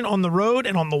protection on the road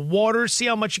and on the water. See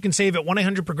how much you can save at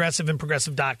 1-800-PROGRESSIVE and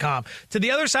Progressive.com. To the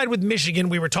other side with Michigan,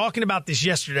 we were talking about this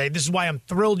yesterday. This is why I'm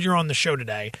thrilled you're on the show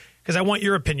today, because I want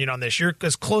your opinion on this. You're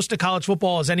as close to college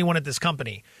football as anyone at this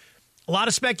company. A lot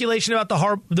of speculation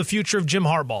about the future of Jim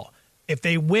Harbaugh. If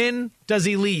they win, does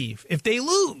he leave? If they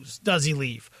lose, does he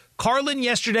leave? Carlin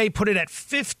yesterday put it at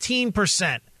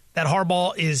 15% that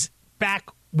Harbaugh is back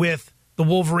with the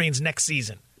Wolverines next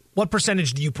season. What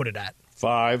percentage do you put it at?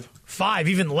 5. 5,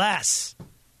 even less.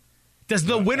 Does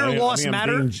the win-or-loss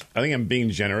matter? I think I'm being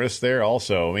generous there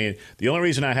also. I mean, the only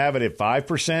reason I have it at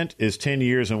 5% is 10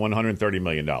 years and $130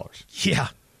 million. Yeah.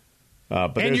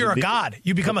 And you're a god.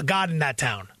 You become a god in that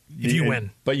town if you win.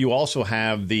 But you also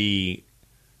have the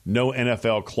no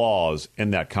NFL clause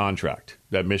in that contract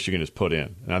that Michigan has put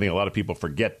in. And I think a lot of people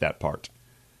forget that part.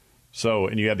 So,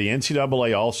 and you have the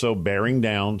NCAA also bearing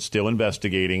down, still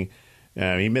investigating.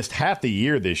 He missed half the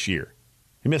year this year.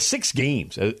 He missed 6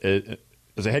 games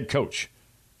as a head coach.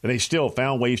 And they still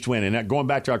found ways to win. And going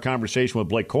back to our conversation with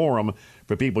Blake Corum,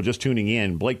 for people just tuning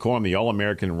in, Blake Corum, the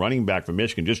All-American running back from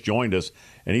Michigan, just joined us,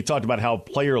 and he talked about how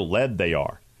player-led they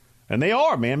are. And they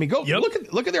are, man. I mean,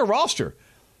 look at their roster.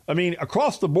 I mean,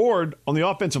 across the board on the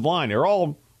offensive line, they're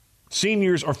all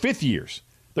seniors or fifth years.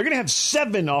 They're going to have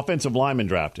 7 offensive linemen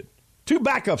drafted. 2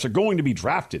 backups are going to be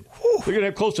drafted. Whew. They're going to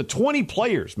have close to 20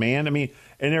 players, man. I mean,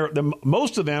 and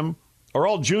most of them are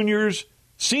all juniors,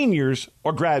 seniors,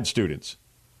 or grad students.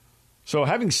 So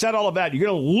having said all of that, you're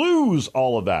going to lose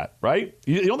all of that, right?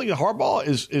 You don't think that Harbaugh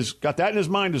is got that in his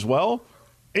mind as well?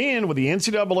 And with the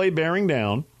NCAA bearing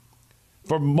down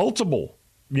for multiple,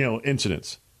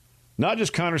 incidents, not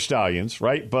just Connor Stallions,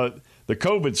 right? But the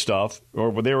COVID stuff, or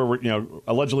where they were,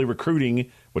 allegedly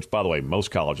recruiting, which, by the way,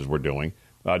 most colleges were doing,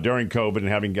 during COVID and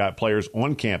having got players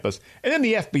on campus. And then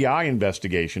the FBI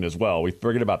investigation as well. We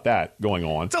forget about that going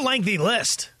on. It's a lengthy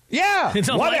list. Yeah.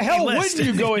 Why the hell wouldn't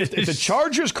you go? If the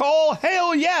Chargers call,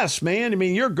 hell yes, man. I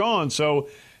mean, you're gone. So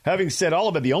having said all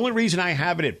of it, the only reason I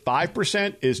have it at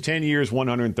 5% is 10 years,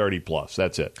 130 plus.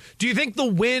 That's it. Do you think the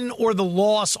win or the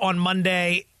loss on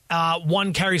Monday,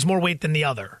 one carries more weight than the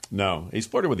other? No. He's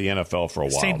flirted with the NFL for a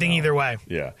while. Same thing either way.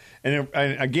 Yeah. And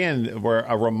again, we're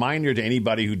a reminder to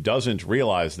anybody who doesn't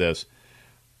realize this,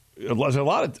 there's a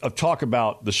lot of talk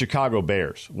about the Chicago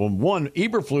Bears. Well, one,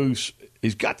 Eberflus,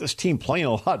 he's got this team playing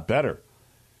a lot better,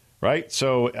 right?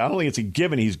 So I don't think it's a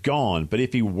given he's gone. But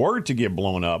if he were to get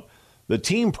blown up, the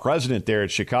team president there at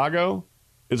Chicago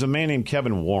is a man named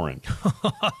Kevin Warren.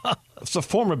 It's a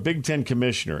former Big Ten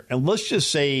commissioner. And let's just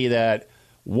say that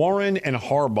Warren and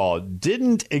Harbaugh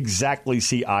didn't exactly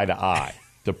see eye to eye,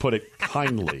 to put it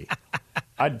kindly.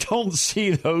 I don't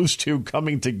see those two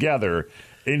coming together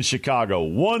in Chicago.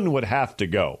 One would have to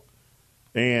go.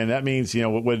 And that means,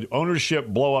 would ownership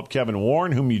blow up Kevin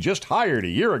Warren, whom you just hired a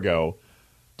year ago,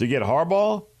 to get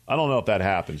Harbaugh? I don't know if that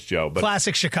happens, Joe. But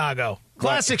Classic Chicago.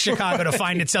 Classic Chicago to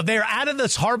find itself. They're out of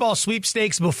this Harbaugh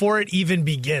sweepstakes before it even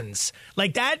begins.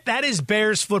 Like that is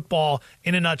Bears football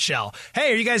in a nutshell.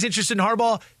 Hey, are you guys interested in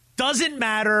Harbaugh? Doesn't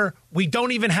matter. We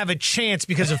don't even have a chance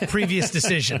because of previous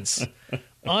decisions.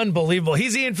 Unbelievable.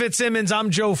 He's Ian Fitzsimmons. I'm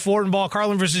Joe Fortenbaugh.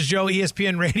 Carlin versus Joe,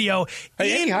 ESPN Radio.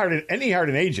 Hey, and he hired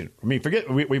an agent. I mean,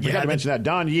 we forgot to mention that.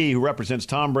 Don Yee, who represents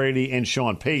Tom Brady and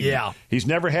Sean Payton. Yeah. He's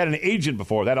never had an agent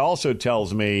before. That also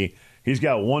tells me he's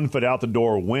got one foot out the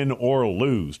door, win or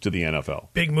lose, to the NFL.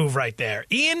 Big move right there.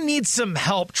 Ian needs some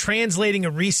help translating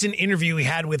a recent interview he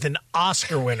had with an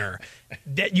Oscar winner.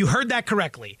 You heard that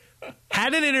correctly.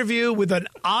 Had an interview with an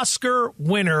Oscar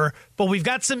winner, but we've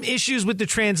got some issues with the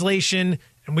translation,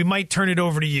 and we might turn it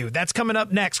over to you. That's coming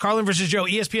up next. Carlin versus Joe,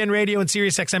 ESPN Radio and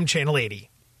SiriusXM Channel 80.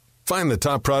 Find the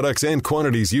top products and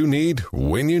quantities you need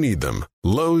when you need them.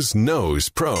 Lowe's knows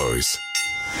pros.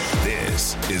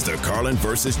 This is the Carlin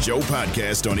versus Joe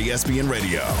podcast on ESPN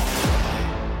Radio.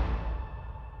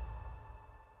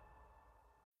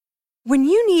 When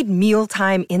you need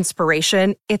mealtime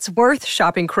inspiration, it's worth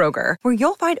shopping Kroger, where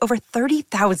you'll find over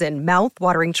 30,000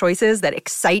 mouth-watering choices that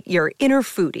excite your inner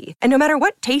foodie. And no matter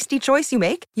what tasty choice you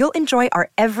make, you'll enjoy our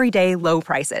everyday low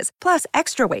prices, plus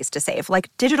extra ways to save,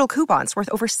 like digital coupons worth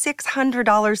over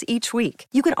 $600 each week.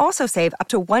 You can also save up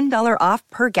to $1 off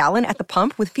per gallon at the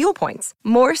pump with fuel points.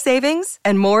 More savings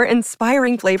and more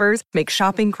inspiring flavors make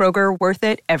shopping Kroger worth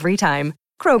it every time.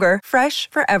 Kroger, fresh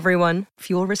for everyone.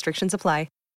 Fuel restrictions apply.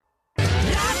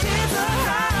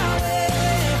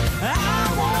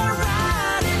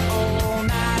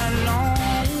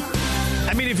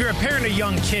 I mean, if you're a parent of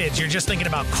young kids, you're just thinking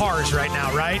about Cars right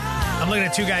now, right? I'm looking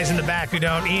at two guys in the back who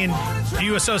don't. Ian, do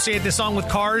you associate this song with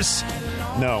Cars?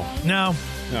 No. No.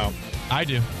 I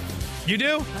do. You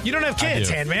do? You don't have kids,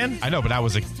 man. I know, but I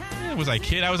was a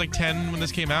kid. I was like 10 when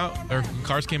this came out, or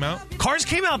Cars came out. Cars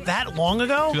came out that long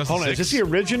ago? 2006. Hold on, is this the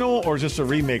original or is this a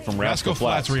remake from Rascal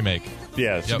Flatts? remake.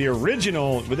 Yeah, so the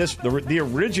original, with this, the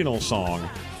original song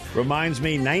reminds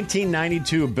me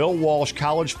 1992 Bill Walsh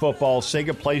college football.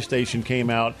 Sega PlayStation came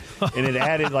out, and it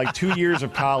added like 2 years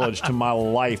of college to my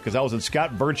life because I was in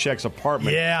Scott Burcheck's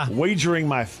apartment, wagering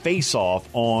my face off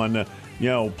on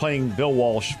playing Bill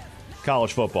Walsh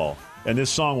college football. And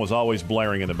this song was always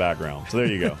blaring in the background. So there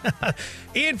you go.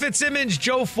 Ian Fitzsimmons,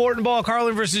 Joe Fortenbaugh,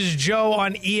 Carlin versus Joe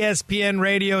on ESPN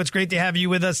Radio. It's great to have you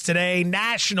with us today.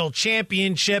 National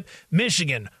Championship,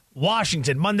 Michigan,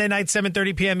 Washington, Monday night,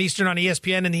 7:30 p.m. Eastern on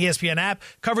ESPN and the ESPN app.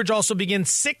 Coverage also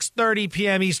begins 6:30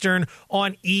 p.m. Eastern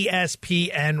on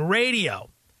ESPN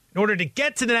Radio. In order to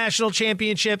get to the National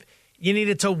Championship, you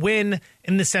needed to win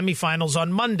in the semifinals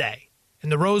on Monday. In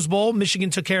the Rose Bowl,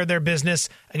 Michigan took care of their business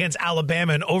against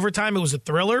Alabama in overtime. It was a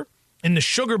thriller. In the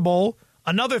Sugar Bowl,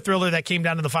 another thriller that came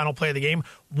down to the final play of the game,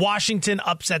 Washington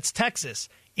upsets Texas.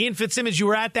 Ian Fitzsimmons, you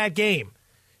were at that game.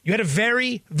 You had a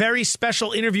very, very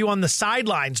special interview on the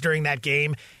sidelines during that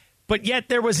game, but yet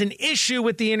there was an issue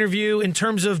with the interview in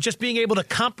terms of just being able to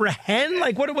comprehend,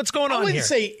 like what's going on here? I wouldn't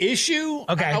say issue.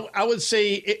 Okay. I would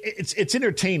say it's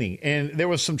entertaining, and there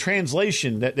was some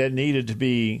translation that needed to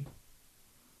be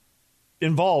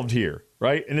involved here,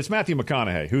 right? And it's Matthew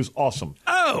McConaughey, who's awesome.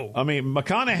 Oh! I mean,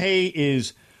 McConaughey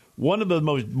is one of the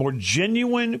more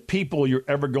genuine people you're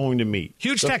ever going to meet.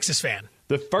 Huge Texas fan.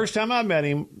 The first time I met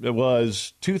him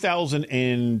was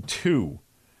 2002,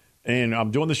 and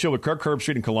I'm doing the show with Kirk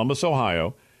Herbstreit in Columbus,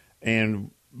 Ohio, and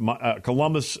in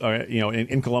Columbus,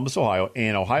 Ohio,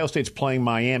 and Ohio State's playing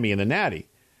Miami in the Natty.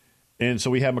 And so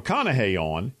we had McConaughey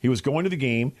on. He was going to the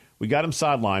game. We got him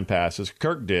sideline passes.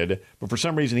 Kirk did. But for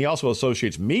some reason, he also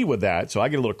associates me with that, so I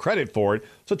get a little credit for it.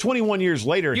 So 21 years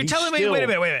later, You're telling me, wait a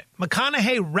minute.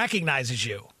 McConaughey recognizes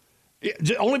you.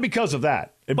 Only because of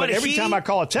that. But every time I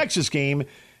call a Texas game,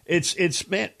 it's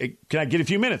man, can I get a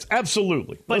few minutes?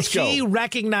 Absolutely. Let's go. But he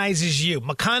recognizes you.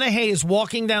 McConaughey is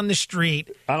walking down the street.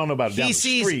 I don't know about down the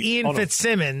street. He sees Ian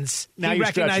Fitzsimmons. Now he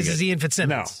recognizes Ian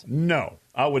Fitzsimmons. No.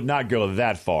 I would not go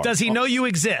that far. Does he know you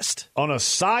exist? On a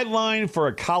sideline for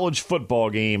a college football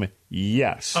game,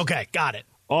 yes. Okay, got it.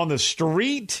 On the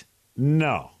street,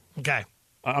 no. Okay.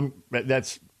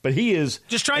 But he is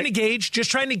just trying to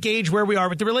gauge where we are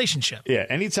with the relationship. Yeah.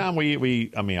 Anytime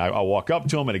I walk up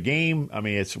to him at a game. I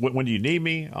mean, it's when do you need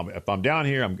me? If I'm down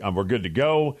here, we're good to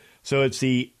go. So it's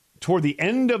toward the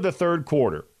end of the third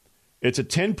quarter. It's a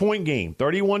 10-point game,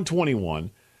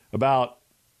 31-21. About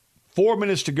 4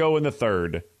 minutes to go in the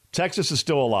third. Texas is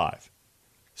still alive.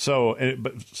 So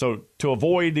to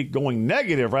avoid going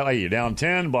negative, right? Like you're down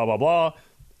 10, blah blah blah.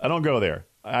 I don't go there.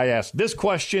 I ask this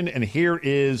question, and here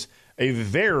is a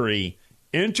very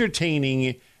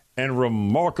entertaining and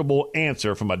remarkable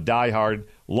answer from a diehard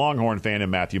Longhorn fan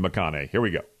and Matthew McConaughey. Here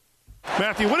we go.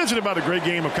 Matthew, what is it about a great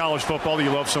game of college football that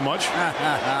you love so much?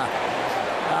 I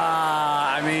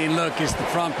mean, look, it's the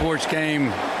front porch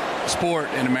game sport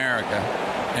in America.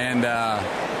 And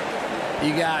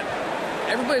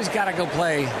everybody's got to go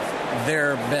play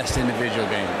their best individual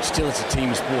game. Still, it's a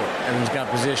team sport. Everyone's got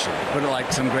a position. Put it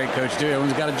like some great coach do.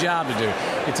 Everyone's got a job to do.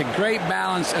 It's a great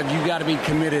balance of you got to be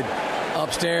committed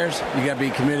upstairs, you got to be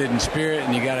committed in spirit,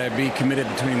 and you got to be committed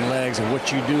between the legs of what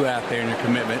you do out there in your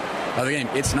commitment of the game.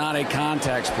 It's not a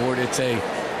contact sport. It's a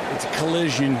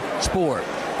collision sport.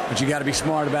 But you got to be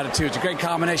smart about it, too. It's a great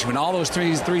combination. When all those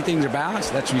three things are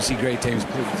balanced, that's when you see great teams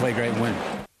play great and win.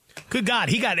 Good God,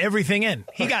 he got everything in.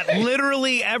 He got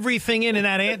literally everything in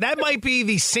that. That might be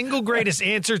the single greatest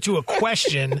answer to a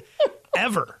question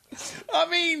ever. I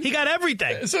mean, he got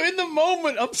everything. So in the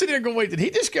moment, I'm sitting there going, wait, did he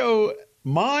just go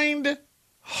mind,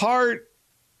 heart,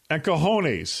 and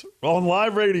cojones on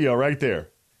live radio right there?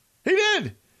 He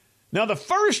did. Now, the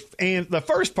first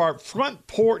part, front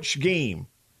porch game,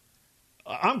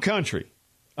 I'm country.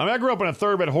 I mean, I grew up on a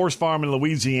thoroughbred horse farm in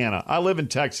Louisiana. I live in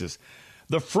Texas.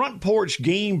 The front porch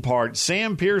game part,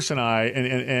 Sam Pierce and I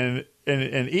and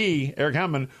Eric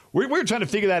Hammond, we were trying to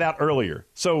figure that out earlier.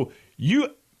 So you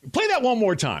play that one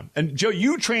more time. And, Joe,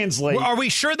 you translate. Well, are we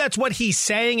sure that's what he's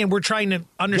saying and we're trying to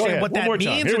understand what that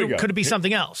means? Or could it be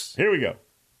something else? Here we go.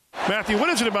 Matthew, what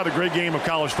is it about a great game of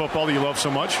college football that you love so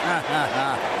much?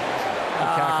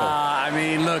 I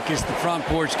mean, look, it's the front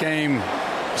porch game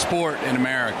sport in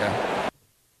America.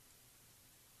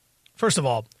 First of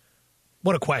all,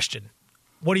 what a question.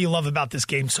 What do you love about this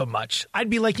game so much? I'd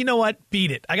be like, you know what?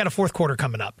 Beat it. I got a fourth quarter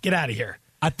coming up. Get out of here.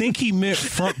 I think he meant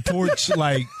front porch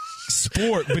like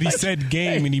sport, but he said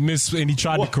game and he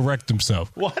tried to correct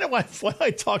himself. Why do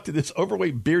I talk to this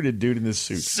overweight bearded dude in this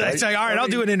suit? It's like, all right, I'll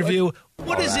do an interview.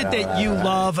 What is it that you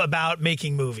love about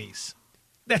making movies?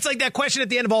 That's like that question at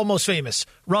the end of Almost Famous.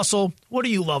 Russell, what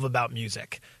do you love about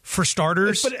music? For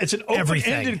starters, but it's an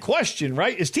open-ended question,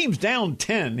 right? His team's down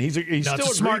 10. He's still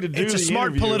smart. It's a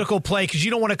smart political play because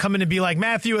you don't want to come in and be like,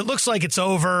 Matthew, it looks like it's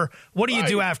over. What do you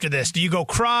do after this? Do you go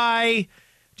cry?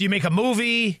 Do you make a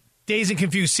movie? Dazed and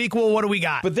Confused sequel? What do we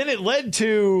got? But then it led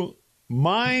to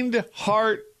Mind,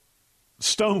 Heart,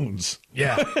 Stones.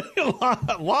 Yeah.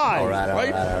 Live.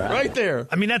 Right there.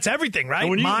 I mean, that's everything, right?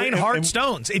 Mind, Heart,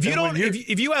 Stones. If you don't,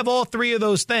 if you have all three of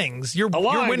those things, you're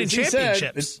winning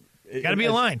championships. Got to be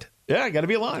aligned. Yeah, got to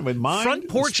be aligned with mind. Front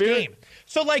porch game.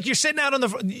 So, like, you're sitting out on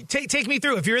the take me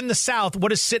through. If you're in the South, what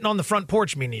does sitting on the front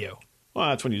porch mean to you? Well,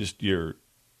 that's when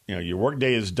your work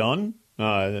day is done.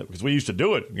 Because we used to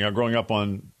do it, growing up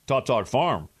on Talk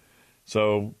Farm.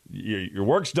 So your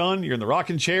work's done. You're in the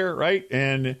rocking chair, right?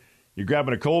 And you're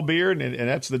grabbing a cold beer, and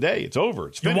that's the day. It's over.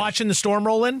 It's finished. You're watching the storm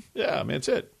roll in? Yeah, I mean, that's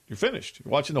it. You're finished.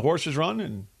 You're watching the horses run,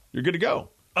 and you're good to go.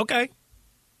 Okay.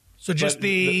 So just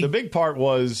the big part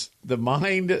was the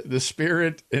mind, the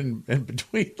spirit, and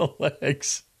between the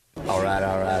legs. All right.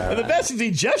 And the best is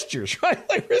he gestures, right?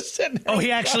 Like we're sitting there. Oh,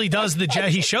 he actually does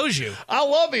he shows you. I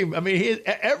love him. I mean,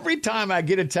 every time I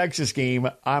get a Texas game,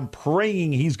 I'm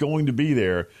praying he's going to be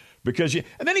there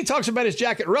and then he talks about his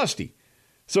jacket, Rusty.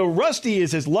 So Rusty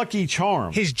is his lucky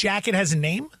charm. His jacket has a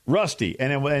name? Rusty.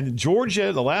 And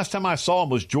Georgia, the last time I saw him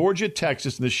was Georgia,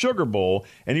 Texas in the Sugar Bowl,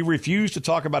 and he refused to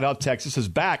talk about how Texas is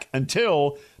back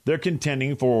until they're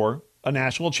contending for a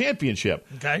national championship.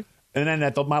 Okay. And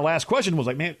then my last question was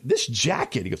like, man, this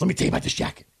jacket. He goes, let me tell you about this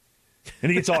jacket.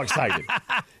 And he gets all excited.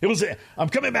 I'm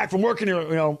coming back from working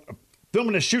here,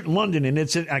 filming a shoot in London, and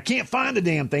I can't find the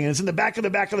damn thing. And it's in the back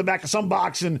of some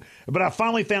box. But I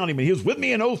finally found him. And he was with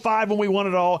me in 2005 when we won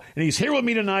it all. And he's here with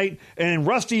me tonight. And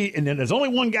Rusty, and then there's only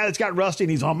one guy that's got Rusty,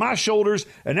 and he's on my shoulders.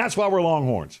 And that's why we're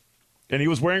Longhorns. And he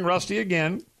was wearing Rusty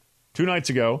again 2 nights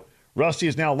ago. Rusty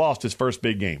has now lost his first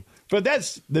big game. But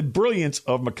that's the brilliance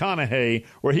of McConaughey,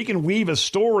 where he can weave a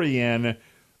story in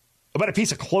about a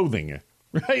piece of clothing,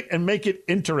 right, and make it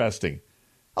interesting.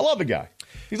 I love the guy.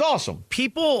 He's awesome.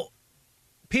 People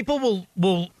will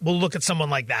look at someone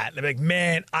like that. They're like,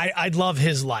 man, I'd love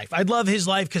his life. I'd love his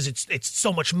life because it's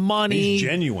so much money. He's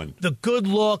genuine. The good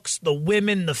looks, the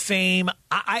women, the fame.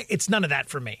 It's none of that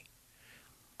for me.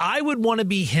 I would want to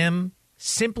be him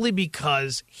simply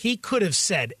because he could have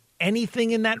said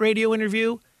anything in that radio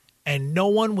interview and no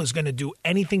one was going to do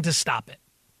anything to stop it.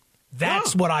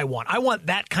 That's what I want. I want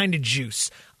that kind of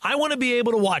juice. I want to be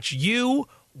able to watch you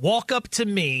walk up to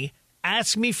me,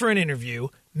 ask me for an interview,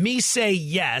 me say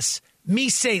yes, me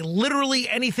say literally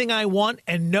anything I want,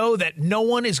 and know that no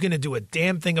one is going to do a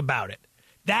damn thing about it.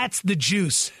 That's the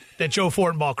juice that Joe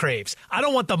Fortenbaugh craves. I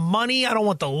don't want the money. I don't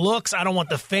want the looks. I don't want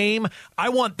the fame. I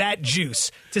want that juice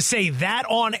to say that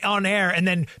on air, and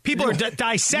then people are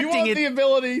dissecting it. You want the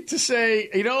ability to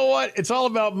say, you know what? It's all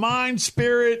about mind,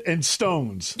 spirit, and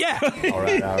stones. Yeah. All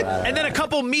right. And then a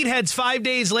couple meatheads 5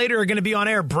 days later are going to be on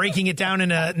air breaking it down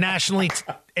in a nationally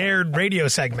aired radio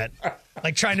segment,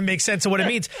 like trying to make sense of what it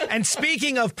means. And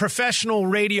speaking of professional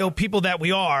radio people that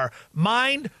we are,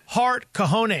 mind, heart,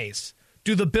 cojones.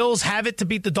 Do the Bills have it to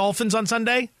beat the Dolphins on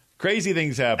Sunday? Crazy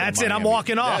things happen. That's it. I'm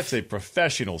walking off. That's a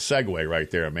professional segue right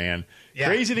there, man. Yeah.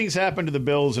 Crazy things happen to the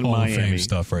Bills in Hall of Miami. Fame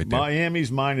stuff right there. Miami's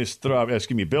Bills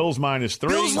 -3.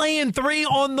 Bills laying 3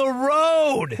 on the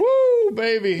road. Woo,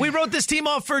 baby. We wrote this team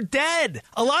off for dead.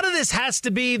 A lot of this has to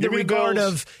be the regard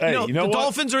of, the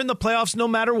Dolphins are in the playoffs no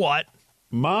matter what.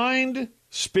 Mind,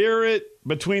 spirit,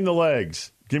 between the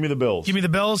legs. Give me the Bills. Give me the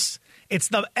Bills. It's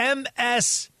the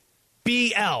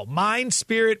MSBL, mind,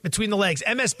 spirit, between the legs.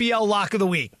 MSBL lock of the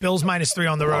week. Bills -3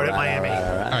 on the road at Miami.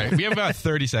 All right, we have about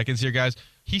 30 seconds here, guys.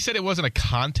 He said it wasn't a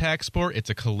contact sport; it's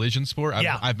a collision sport.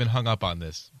 I've been hung up on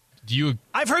this.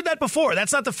 I've heard that before.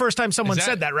 That's not the first time someone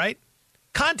said that, right?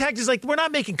 Contact is like, we're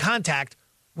not making contact.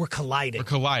 We're colliding.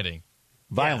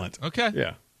 Violent. Yeah. Okay.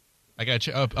 Yeah. I got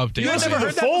you update. You guys never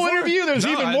heard the full interview? There's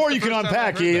even more you can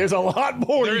unpack. There's a lot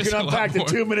more you can unpack than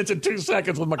 2 minutes and 2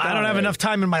 seconds with McConaughey. I don't have enough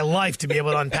time in my life to be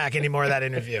able to unpack any more of that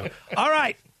interview. All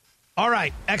right.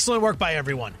 Excellent work by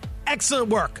everyone. Excellent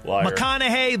work. Liar.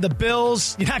 McConaughey, the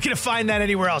Bills. You're not going to find that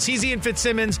anywhere else. He's Ian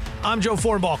Fitzsimmons. I'm Joe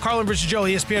Fornball. Carlin versus Joe,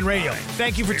 ESPN Radio.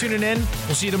 Thank you for tuning in.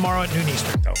 We'll see you tomorrow at noon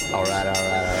Eastern. All right.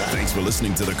 Thanks for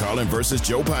listening to the Carlin versus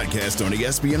Joe podcast on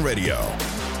ESPN Radio.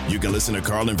 You can listen to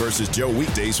Carlin versus Joe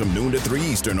weekdays from noon to 3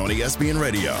 Eastern on ESPN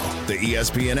Radio, the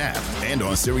ESPN app, and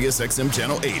on SiriusXM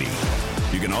Channel 80.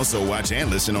 You can also watch and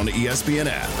listen on the ESPN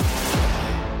app.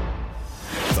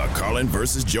 The Carlin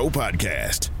versus Joe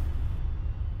podcast.